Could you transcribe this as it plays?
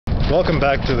Welcome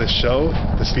back to the show,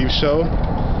 the Steve Show.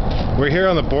 We're here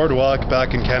on the boardwalk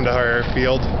back in Kandahar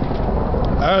airfield,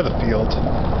 out of the field.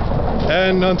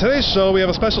 And on today's show, we have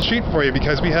a special treat for you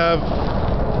because we have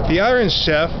the Iron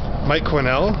Chef, Mike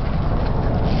Quinnell.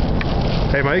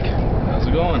 Hey Mike. How's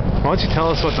it going? Why don't you tell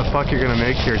us what the fuck you're gonna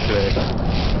make here today?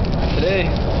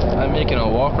 Today, I'm making a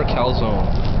Whopper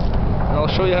calzone. And I'll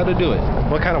show you how to do it.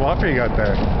 What kind of Whopper you got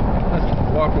there?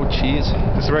 Whopper with cheese.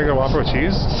 Just a regular Whopper with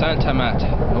cheese? Sans tomate,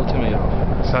 no tomato.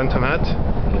 Sans tomate?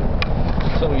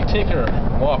 Yeah. So you take your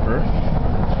Whopper,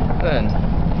 then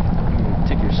you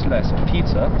take your slice of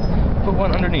pizza, put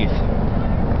one underneath.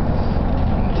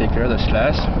 And take your other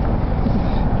slice,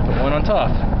 put one on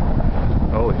top.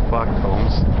 Holy fuck,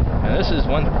 Holmes. And this is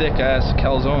one thick ass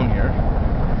calzone here.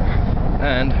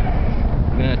 And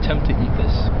we're gonna attempt to eat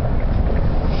this.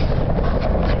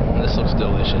 And this looks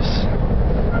delicious.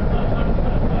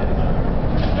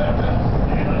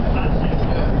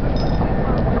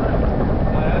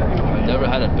 I've never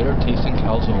had a better tasting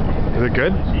calzone. Is it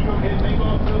good?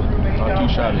 Not too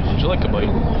shabby. Would you like a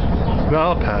bite? No,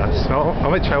 I'll pass. I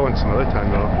might try one some other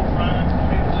time though.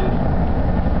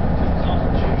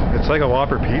 It's like a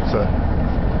Whopper pizza.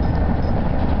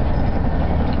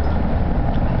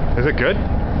 Is it good?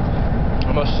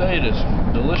 I must say it is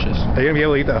delicious. Are you gonna be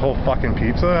able to eat that whole fucking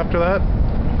pizza after that?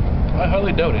 I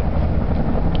highly doubt it.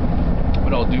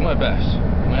 But I'll do my best.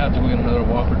 I might have to go get another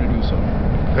Whopper to do so.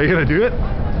 Are you gonna do it?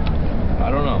 I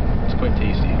don't know. It's quite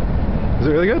tasty. Is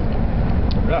it really good?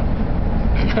 Yeah.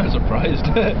 I'm surprised.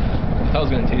 I thought it was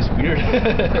gonna taste weird.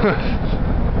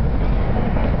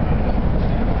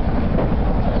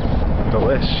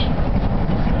 Delish.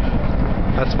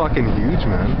 That's fucking huge,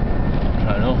 man.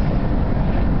 I know.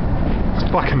 It's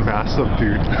fucking massive,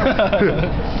 dude. I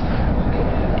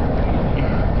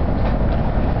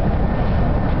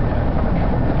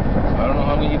don't know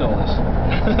how we eat all this.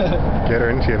 Get her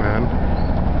into you, man.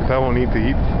 If I won't need to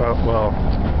eat, well,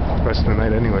 the rest of the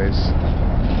night anyways.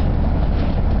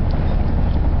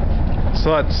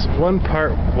 So that's 1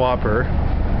 part Whopper,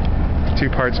 2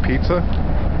 parts pizza?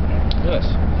 Yes.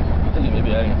 I think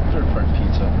maybe adding a 3rd part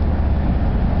pizza.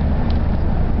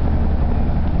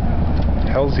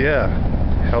 Hells yeah.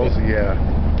 Hells yeah.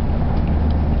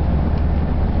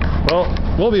 Well,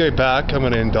 we'll be right back. I'm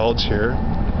going to indulge here.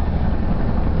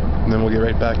 And then we'll get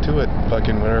right back to it.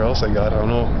 Fucking whatever else I got. I don't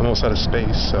know. I'm almost out of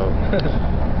space, so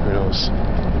who knows.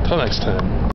 Till next time.